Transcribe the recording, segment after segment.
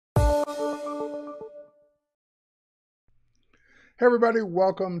Hey everybody,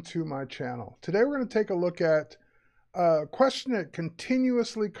 welcome to my channel. Today we're going to take a look at a question that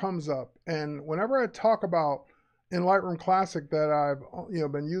continuously comes up, and whenever I talk about in Lightroom Classic that I've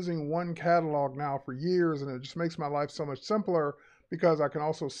been using one catalog now for years, and it just makes my life so much simpler because I can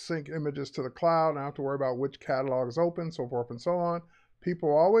also sync images to the cloud and I don't have to worry about which catalog is open, so forth and so on.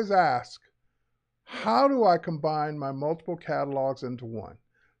 People always ask, how do I combine my multiple catalogs into one?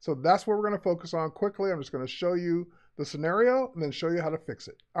 So that's what we're going to focus on quickly. I'm just going to show you the scenario and then show you how to fix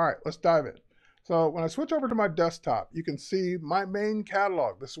it. All right, let's dive in. So when I switch over to my desktop, you can see my main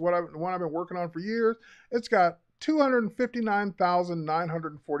catalog. This is the one I've been working on for years. It's got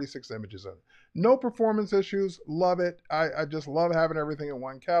 259,946 images in it. No performance issues, love it. I just love having everything in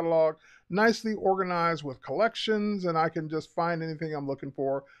one catalog. Nicely organized with collections, and I can just find anything I'm looking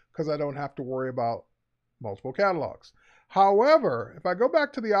for because I don't have to worry about multiple catalogs. However, if I go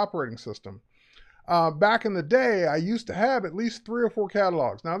back to the operating system, back in the day, I used to have at least 3 or 4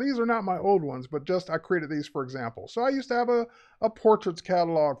 catalogs. Now, these are not my old ones, but just I created these for example. So I used to have a portraits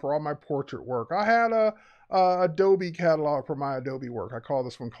catalog for all my portrait work. I had a Adobe catalog for my Adobe work. I call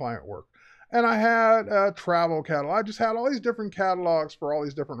this one client work. And I had a travel catalog. I just had all these different catalogs for all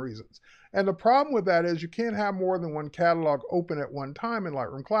these different reasons. And the problem with that is you can't have more than one catalog open at one time in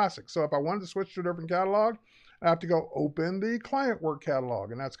Lightroom Classic. So if I wanted to switch to a different catalog, I have to go open the client work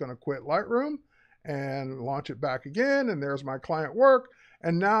catalog, and that's going to quit Lightroom and launch it back again, and there's my client work,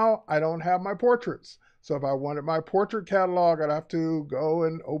 and now I don't have my portraits. So if I wanted my portrait catalog, I'd have to go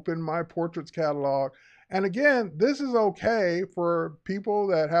and open my portraits catalog. And again, this is okay for people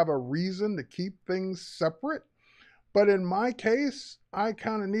that have a reason to keep things separate, but in my case, I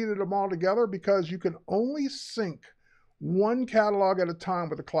kind of needed them all together because you can only sync one catalog at a time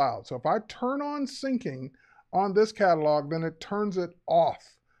with the cloud. So if I turn on syncing on this catalog, then it turns it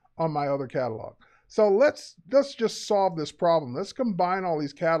off on my other catalog. So let's just solve this problem. Let's combine all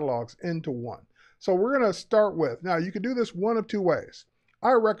these catalogs into one. So we're going to start with, now you can do this one of 2 ways.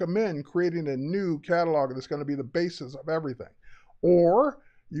 I recommend creating a new catalog that's going to be the basis of everything. Or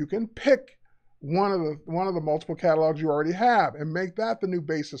you can pick one of the multiple catalogs you already have and make that the new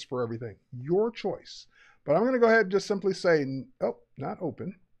basis for everything. Your choice. But I'm going to go ahead and just simply say, oh, not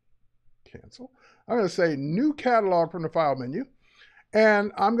open, cancel. I'm going to say new catalog from the file menu.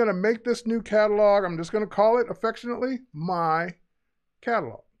 And I'm going to make this new catalog, I'm just going to call it affectionately my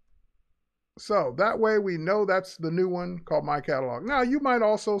catalog. So that way we know that's the new one called my catalog. Now you might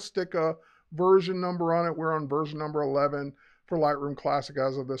also stick a version number on it. We're on version number 11 for Lightroom Classic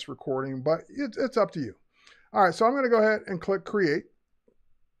as of this recording, but it's up to you. All right, so I'm going to go ahead and click create.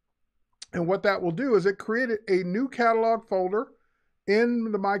 And what that will do is it created a new catalog folder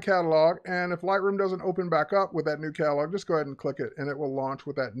in the My Catalog, and if Lightroom doesn't open back up with that new catalog, just go ahead and click it and it will launch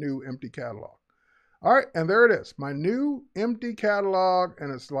with that new empty catalog. All right, and there it is, my new empty catalog,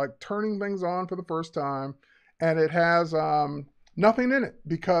 and it's like turning things on for the first time, and it has nothing in it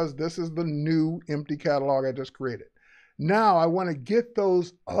because this is the new empty catalog I just created. Now I want to get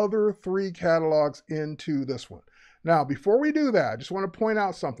those other 3 catalogs into this one. Now, before we do that, I just want to point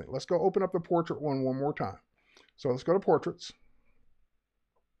out something. Let's go open up the portrait one more time. So let's go to portraits.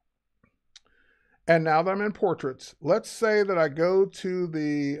 And now that I'm in portraits, let's say that I go to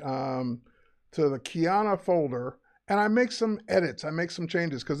the Kiana folder and I make some edits. I make some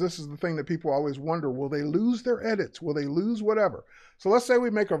changes because this is the thing that people always wonder. Will they lose their edits? Will they lose whatever? So let's say we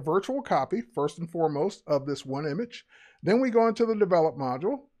make a virtual copy, first and foremost, of this one image. Then we go into the develop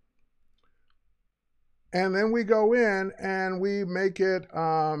module. And then we go in and we make it,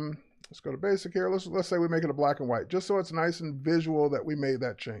 let's go to basic here. Let's say we make it a black and white, just so it's nice and visual that we made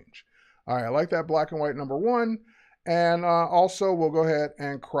that change. All right, I like that black and white number 1. And also we'll go ahead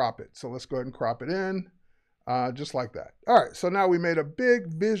and crop it. So let's go ahead and crop it in just like that. All right, so now we made a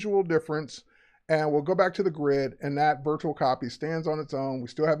big visual difference, and we'll go back to the grid, and that virtual copy stands on its own. We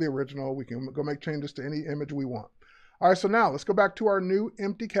still have the original. We can go make changes to any image we want. All right, so now let's go back to our new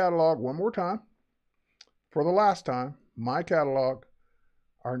empty catalog one more time. For the last time, my catalog,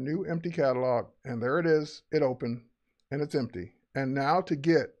 our new empty catalog, and there it is. It opened, and it's empty. And now to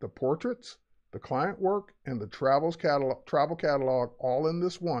get the portraits, the client work, and the travel catalog all in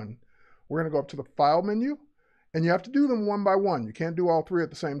this one, we're going to go up to the file menu, and you have to do them one by one. You can't do all 3 at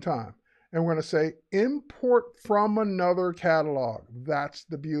the same time. And we're going to say import from another catalog. That's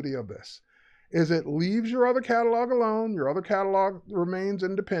the beauty of this, is it leaves your other catalog alone. Your other catalog remains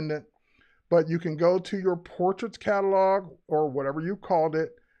independent, but you can go to your portraits catalog or whatever you called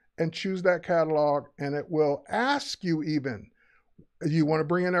it and choose that catalog, and it will ask you even, You want to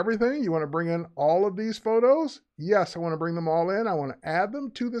bring in everything? You want to bring in all of these photos? Yes, I want to bring them all in. I want to add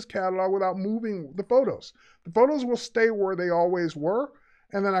them to this catalog without moving the photos. The photos will stay where they always were,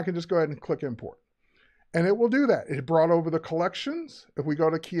 and then I can just go ahead and click import. And it will do that. It brought over the collections. If we go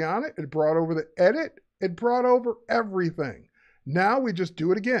to key on it, it brought over the edit. It brought over everything. Now we just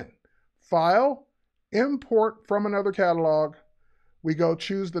do it again. File, import from another catalog. We go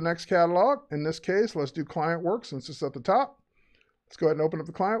choose the next catalog. In this case, let's do client work since it's at the top. Let's go ahead and open up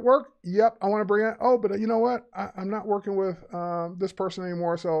the client work. Yep, I want to bring in, oh, but you know what? I'm not working with this person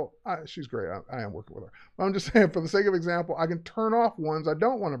anymore, so she's great. I am working with her. But I'm just saying, for the sake of example, I can turn off ones I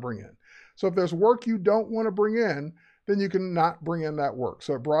don't want to bring in. So if there's work you don't want to bring in, then you can not bring in that work.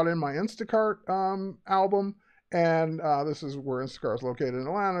 So it brought in my Instacart album, and this is where Instacart is located in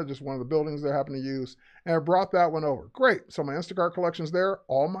Atlanta, just one of the buildings they happen to use, and it brought that one over. Great, so my Instacart collection's there.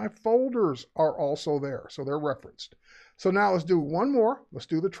 All my folders are also there, so they're referenced. So now let's do one more. Let's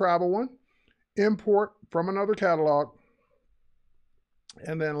do the travel one. Import from another catalog.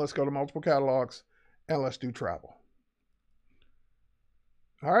 And then let's go to multiple catalogs and let's do travel.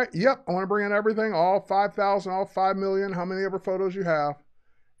 All right, yep, I want to bring in everything, all 5,000, all 5 million, how many ever photos you have.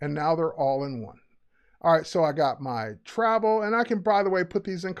 And now they're all in one. All right, so I got my travel, and I can, by the way, put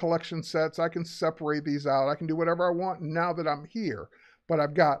these in collection sets. I can separate these out. I can do whatever I want now that I'm here. But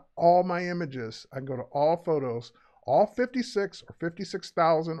I've got all my images. I can go to all photos, all 56 or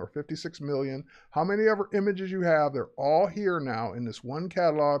 56,000 or 56 million, how many ever images you have, they're all here now in this one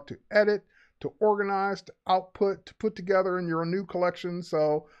catalog to edit, to organize, to output, to put together in your new collection.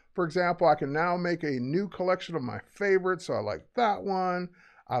 So for example, I can now make a new collection of my favorites. So I like that one.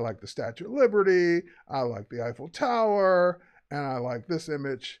 I like the Statue of Liberty. I like the Eiffel Tower. And I like this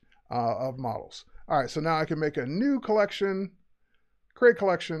image of models. All right, so now I can make a new collection, create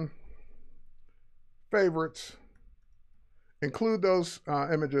collection, favorites, include those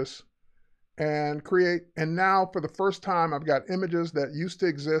images, and create. And now for the first time, I've got images that used to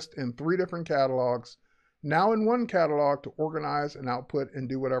exist in 3 different catalogs, now in one catalog to organize and output and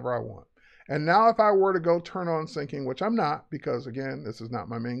do whatever I want. And now if I were to go turn on syncing, which I'm not, because again, this is not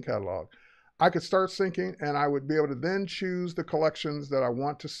my main catalog, I could start syncing and I would be able to then choose the collections that I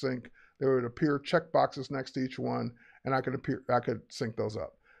want to sync. There would appear checkboxes next to each one, and I could sync those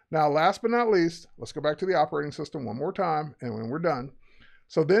up. Now, last but not least, let's go back to the operating system one more time, and when we're done.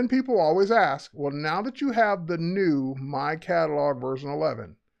 So then people always ask, well, now that you have the new My Catalog version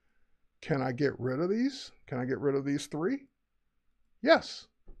 11, can I get rid of these? Can I get rid of these 3? Yes.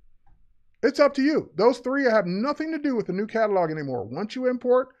 It's up to you. Those 3 have nothing to do with the new catalog anymore. Once you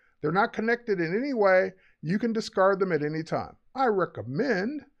import, they're not connected in any way. You can discard them at any time. I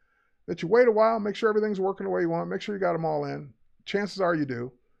recommend that you wait a while, make sure everything's working the way you want, make sure you got them all in. Chances are you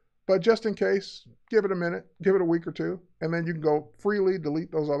do. But just in case, give it a minute, give it a week or 2, and then you can go freely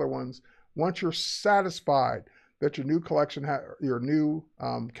delete those other ones once you're satisfied that your new collection, your new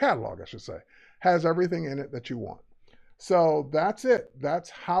catalog, I should say, has everything in it that you want. So that's it. That's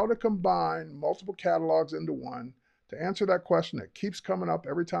how to combine multiple catalogs into one. To answer that question that keeps coming up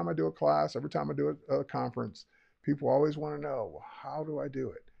every time I do a class, every time I do a conference, people always want to know, well, how do I do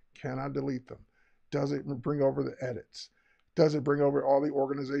it? Can I delete them? Does it bring over the edits? Does it bring over all the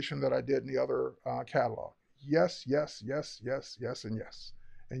organization that I did in the other catalog? Yes, yes, yes, yes, yes, and yes.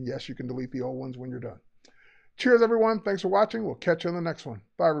 And yes, you can delete the old ones when you're done. Cheers, everyone. Thanks for watching. We'll catch you on the next one.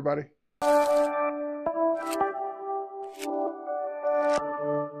 Bye, everybody.